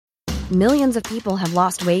Millions of people have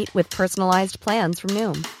lost weight with personalized plans from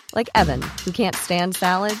Noom. Like Evan, who can't stand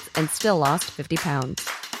salads and still lost 50 pounds.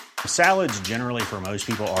 Salads generally for most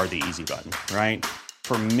people are the easy button, right?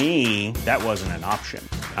 For me, that wasn't an option.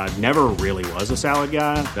 I never really was a salad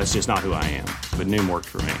guy. That's just not who I am. But Noom worked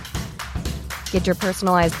for me. Get your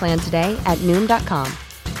personalized plan today at Noom.com.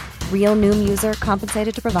 Real Noom user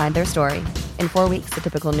compensated to provide their story. In 4 weeks, the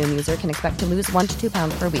typical Noom user can expect to lose 1 to 2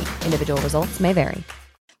 pounds per week. Individual results may vary.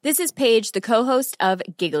 This is Paige, the co-host of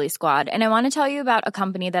Giggly Squad, and I want to tell you about a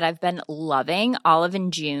company that I've been loving, Olive &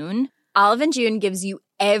 June. Olive & June gives you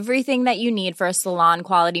everything that you need for a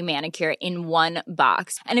salon-quality manicure in one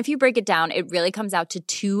box. And if you break it down, it really comes out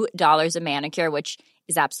to $2 a manicure, which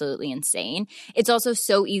is absolutely insane. It's also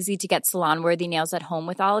so easy to get salon-worthy nails at home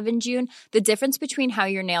with Olive & June. The difference between how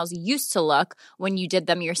your nails used to look when you did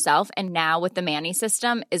them yourself and now with the Mani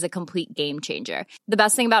system is a complete game changer. The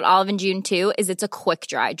best thing about Olive & June, too, is it's a quick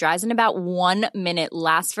dry. Dries in about 1 minute,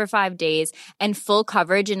 lasts for 5 days, and full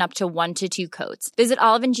coverage in up to 1 to 2 coats. Visit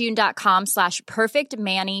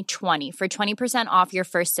oliveandjune.com/perfectmani20 for 20% off your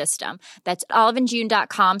first system. That's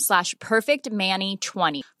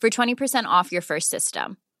oliveandjune.com/perfectmani20 for 20% off your first system.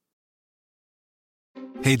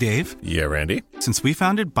 Hey, Dave. Yeah, Randy. Since we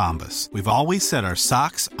founded Bombas, we've always said our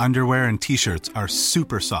socks, underwear, and T-shirts are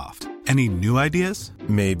super soft. Any new ideas?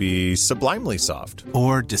 Maybe sublimely soft.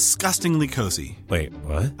 Or disgustingly cozy. Wait,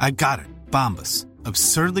 what? I got it. Bombas.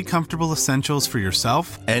 Absurdly comfortable essentials for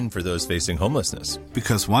yourself and for those facing homelessness.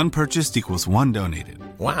 Because one purchased equals one donated.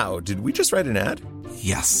 Wow, did we just write an ad?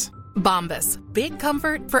 Yes. Bombas. Big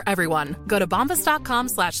comfort for everyone. Go to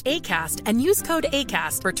bombas.com/ACAST and use code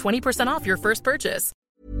ACAST for 20% off your first purchase.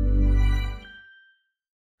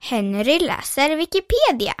 Henry läser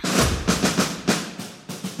Wikipedia.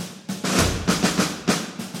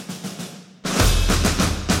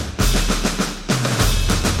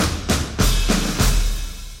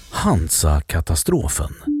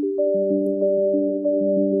 Hansa-katastrofen.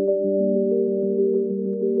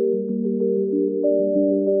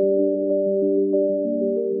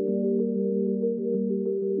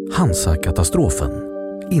 Hansa-katastrofen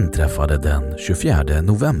inträffade den 24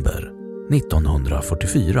 november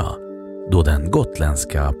 1944 då den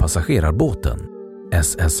gotländska passagerarbåten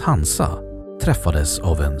SS Hansa träffades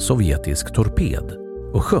av en sovjetisk torped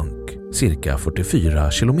och sjönk cirka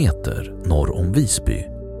 44 kilometer norr om Visby.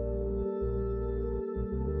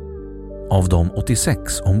 Av de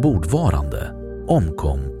 86 ombordvarande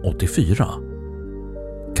omkom 84.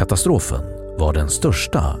 Katastrofen var den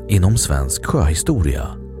största inom svensk sjöhistoria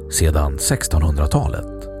sedan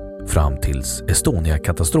 1600-talet fram tills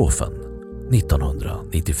Estonia-katastrofen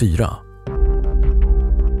 1994.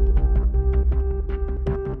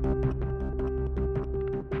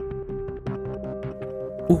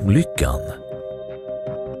 Olyckan.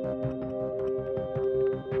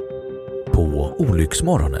 På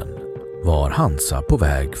olycksmorgonen var Hansa på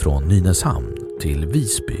väg från Nynäshamn till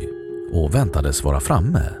Visby och väntades vara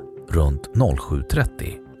framme runt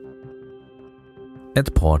 07:30.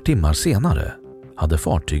 Ett par timmar senare hade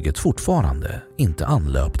fartyget fortfarande inte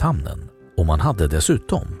anlöpt hamnen och man hade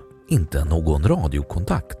dessutom inte någon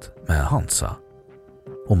radiokontakt med Hansa.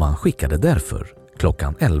 Och man skickade därför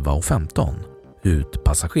klockan 11:15 ut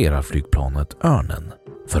passagerarflygplanet Örnen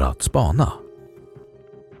för att spana.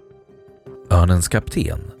 Örnens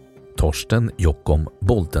kapten, Torsten Jockom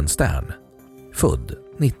Boltenstern, född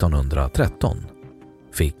 1913,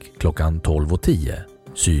 fick klockan 12:10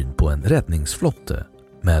 syn på en räddningsflotte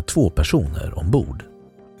med 2 personer ombord.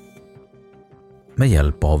 Med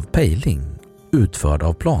hjälp av pejling utförd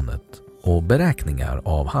av planet och beräkningar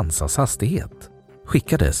av Hansas hastighet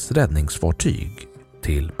skickades räddningsfartyg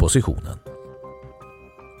till positionen.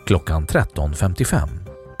 Klockan 13:55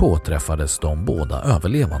 påträffades de båda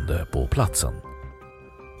överlevande på platsen.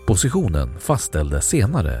 Positionen fastställdes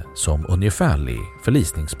senare som ungefärlig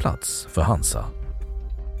förlisningsplats för Hansa.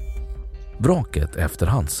 Vraket efter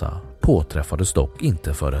Hansa påträffades dock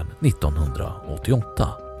inte förrän 1988.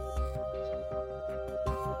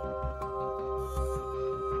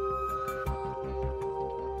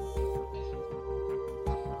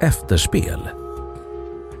 Efterspel.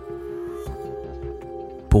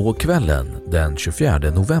 På kvällen den 24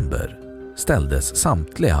 november ställdes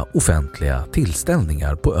samtliga offentliga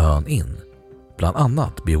tillställningar på ön in, bland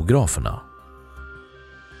annat biograferna.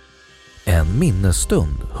 En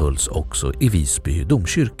minnesstund hölls också i Visby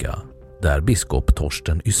domkyrka där biskop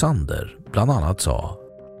Torsten Ysander bland annat sa: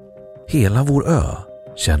 "Hela vår ö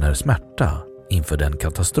känner smärta inför den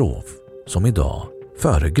katastrof som idag,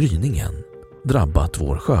 före gryningen, drabbat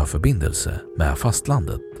vår sjöförbindelse med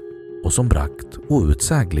fastlandet och som bragt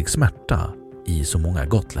outsäglig smärta i så många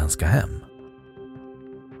gotländska hem.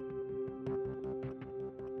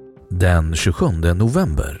 Den 27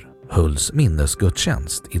 november hölls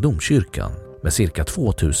minnesgudstjänst i domkyrkan med cirka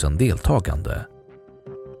 2000 deltagande.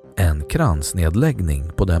 En kransnedläggning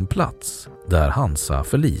på den plats där Hansa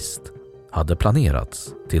förlist hade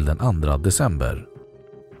planerats till den 2 december,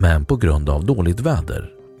 men på grund av dåligt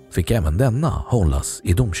väder fick även denna hållas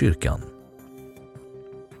i domkyrkan.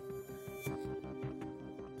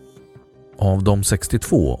 Av de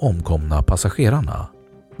 62 omkomna passagerarna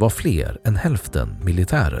var fler än hälften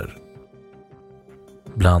militärer.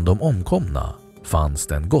 Bland de omkomna fanns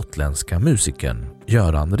den gotländska musikern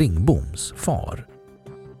Göran Ringboms far,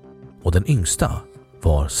 och den yngsta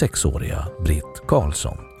var 6-åriga Britt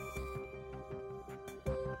Karlsson.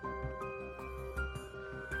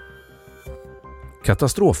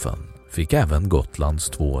 Katastrofen fick även Gotlands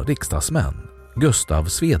 2 riksdagsmän, Gustav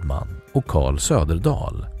Svedman och Carl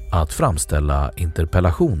Söderdahl, att framställa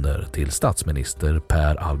interpellationer till statsminister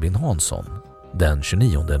Per Albin Hansson den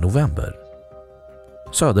 29 november.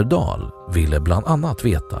 Söderdahl ville bland annat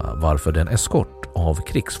veta varför den eskort av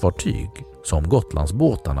krigsfartyg som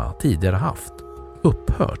Gotlandsbåtarna tidigare haft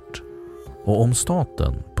upphört och om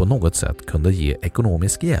staten på något sätt kunde ge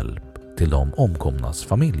ekonomisk hjälp till de omkomnas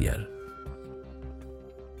familjer.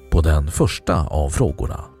 På den första av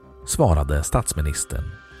frågorna svarade statsministern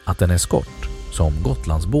att en eskort som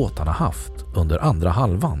Gotlandsbåtarna haft under andra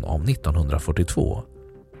halvan av 1942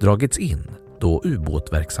 dragits in då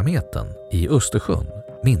ubåtverksamheten i Östersjön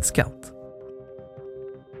minskat.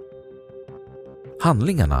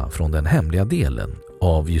 Handlingarna från den hemliga delen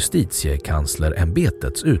av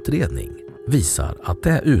justitiekanslerämbetets utredning visar att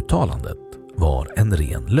det uttalandet var en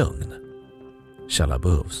ren lögn. Källa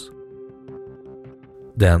behövs.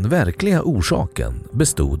 Den verkliga orsaken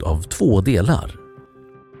bestod av 2 delar.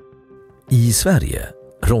 I Sverige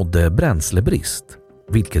rådde bränslebrist,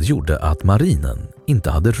 vilket gjorde att marinen inte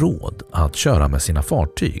hade råd att köra med sina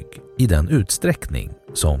fartyg i den utsträckning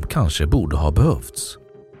som kanske borde ha behövts.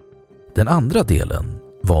 Den andra delen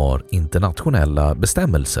var internationella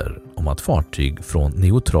bestämmelser om att fartyg från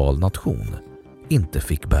neutral nation inte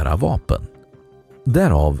fick bära vapen.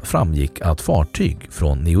 Därav framgick att fartyg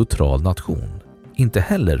från neutral nation inte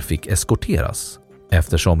heller fick eskorteras,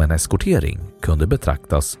 eftersom en eskortering kunde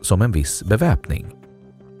betraktas som en viss beväpning.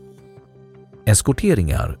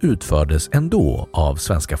 Eskorteringar utfördes ändå av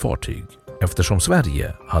svenska fartyg eftersom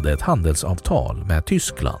Sverige hade ett handelsavtal med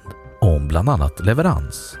Tyskland om bland annat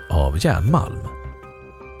leverans av järnmalm.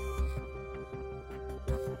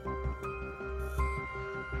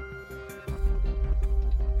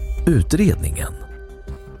 Utredningen.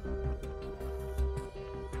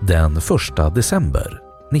 Den 1 december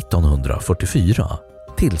 1944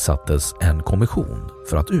 tillsattes en kommission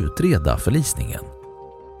för att utreda förlisningen.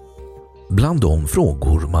 Bland de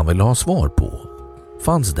frågor man ville ha svar på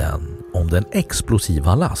fanns den om den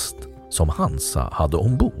explosiva last som Hansa hade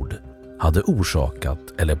ombord hade orsakat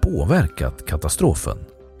eller påverkat katastrofen.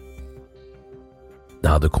 Det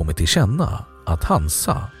hade kommit till känna att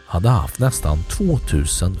Hansa hade haft nästan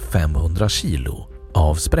 2500 kilo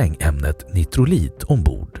av sprängämnet nitrolit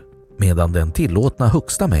ombord, medan den tillåtna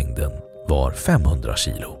högsta mängden var 500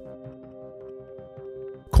 kilo.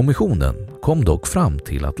 Kommissionen kom dock fram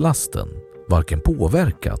till att lasten varken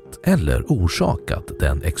påverkat eller orsakat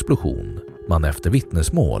den explosion man efter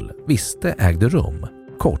vittnesmål visste ägde rum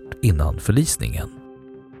kort innan förlisningen.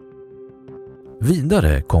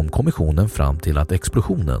 Vidare kom kommissionen fram till att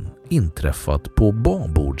explosionen inträffat på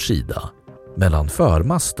babord sida mellan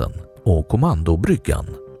förmasten och kommandobryggan,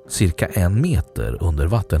 cirka 1 meter under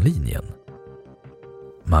vattenlinjen.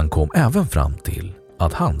 Man kom även fram till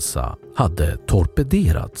att Hansa hade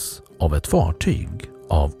torpederats av ett fartyg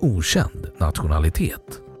av okänd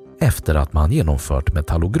nationalitet efter att man genomfört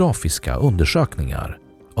metallografiska undersökningar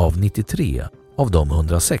av 93 av de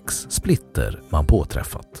 106 splitter man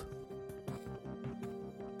påträffat.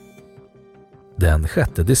 Den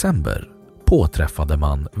 6 december påträffade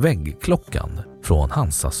man väggklockan från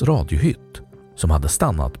Hansas radiohytt som hade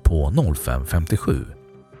stannat på 05.57.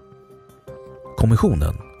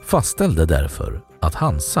 Kommissionen fastställde därför att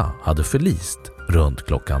Hansa hade förlist runt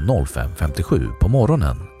klockan 05.57 på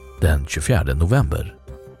morgonen den 24 november.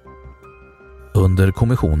 Under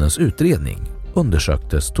kommissionens utredning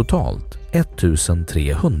undersöktes totalt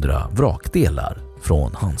 1300 vrakdelar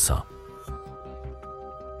från Hansa.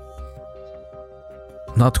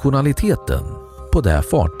 Nationaliteten på det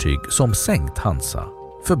fartyg som sänkt Hansa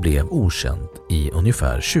förblev okänd i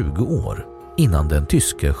ungefär 20 år innan den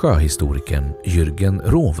tyske sjöhistorikern Jürgen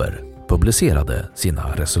Rover publicerade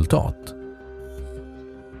sina resultat.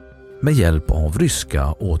 Med hjälp av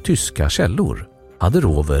ryska och tyska källor hade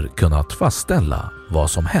Rover kunnat fastställa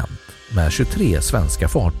vad som hänt med 23 svenska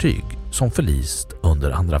fartyg som förlist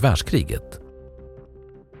under andra världskriget.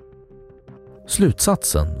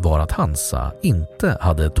 Slutsatsen var att Hansa inte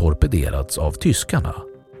hade torpederats av tyskarna.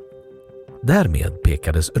 Därmed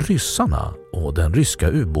pekades ryssarna och den ryska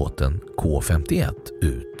ubåten K-51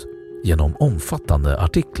 ut genom omfattande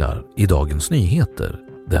artiklar i Dagens Nyheter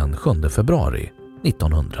den 7 februari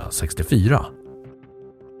 1964.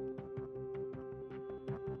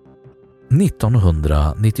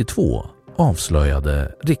 1992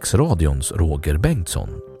 avslöjade Riksradions Roger Bengtsson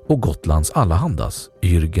och Gotlands Allahandas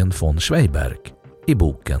Jürgen von Schweiberg i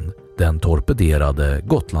boken Den torpederade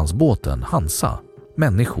Gotlandsbåten Hansa,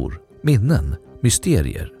 människor, minnen,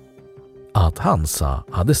 mysterier att Hansa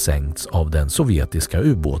hade sänkts av den sovjetiska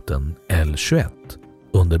ubåten L-21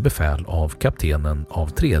 under befäl av kaptenen av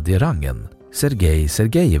tredje rangen Sergej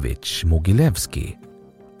Sergejevich Mogilevski.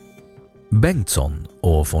 Bengtsson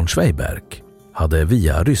och von Schweiberg hade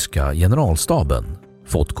via ryska generalstaben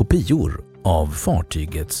fått kopior av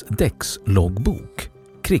fartygets däcksloggbok,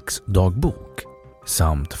 krigsdagbok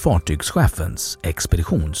samt fartygschefens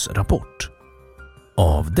expeditionsrapport.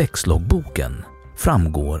 Av däckslogboken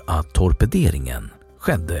framgår att torpederingen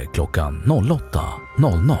skedde klockan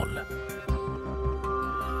 08.00.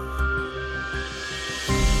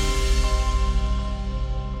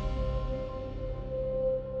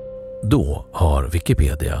 Då har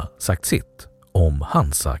Wikipedia sagt sitt om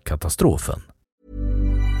Hansa-katastrofen.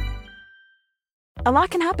 A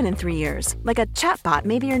lot can happen in 3 years, like a chatbot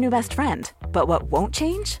may be your new best friend. But what won't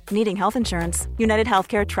change? Needing health insurance. United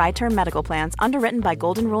Healthcare Tri-Term Medical Plans, underwritten by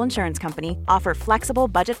Golden Rule Insurance Company, offer flexible,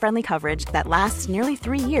 budget-friendly coverage that lasts nearly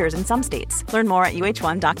 3 years in some states. Learn more at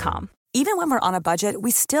uh1.com. Even when we're on a budget,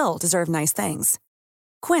 we still deserve nice things.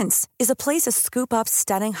 Quince is a place to scoop up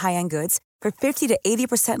stunning high-end goods for 50 to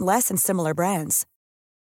 80% less than similar brands.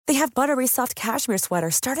 They have buttery soft cashmere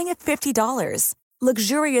sweaters starting at $50,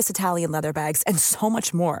 luxurious Italian leather bags, and so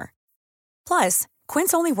much more. Plus,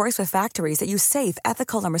 Quince only works with factories that use safe,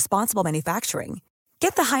 ethical, and responsible manufacturing.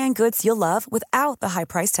 Get the high-end goods you'll love without the high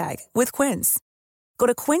price tag with Quince. Go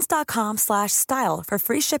to quince.com/style for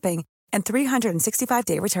free shipping and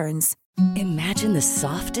 365-day returns. Imagine the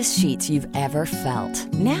softest sheets you've ever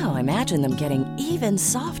felt. Now imagine them getting even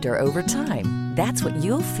softer over time. That's what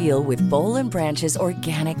you'll feel with Boll & Branch's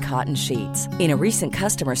organic cotton sheets. In a recent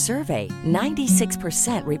customer survey,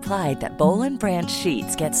 96% replied that Boll & Branch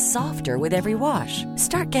sheets get softer with every wash.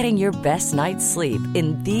 Start getting your best night's sleep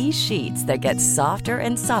in these sheets that get softer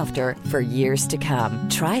and softer for years to come.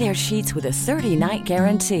 Try their sheets with a 30-night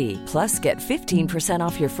guarantee. Plus, get 15%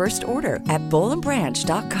 off your first order at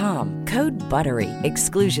bollandbranch.com. Code BUTTERY.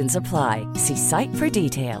 Exclusions apply. See site for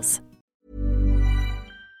details.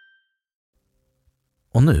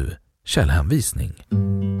 Och nu källhänvisning.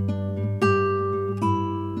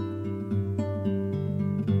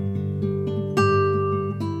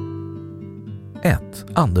 1.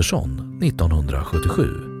 Andersson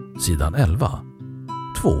 1977, sidan 11.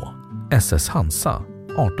 2. SS Hansa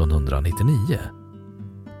 1899.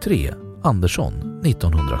 3. Andersson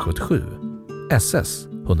 1977. SS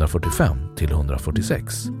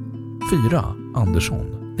 145-146. 4.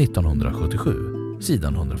 Andersson 1977,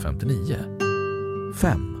 sidan 159.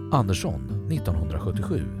 5. Andersson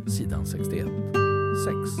 1977, sidan 61.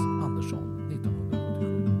 6. Andersson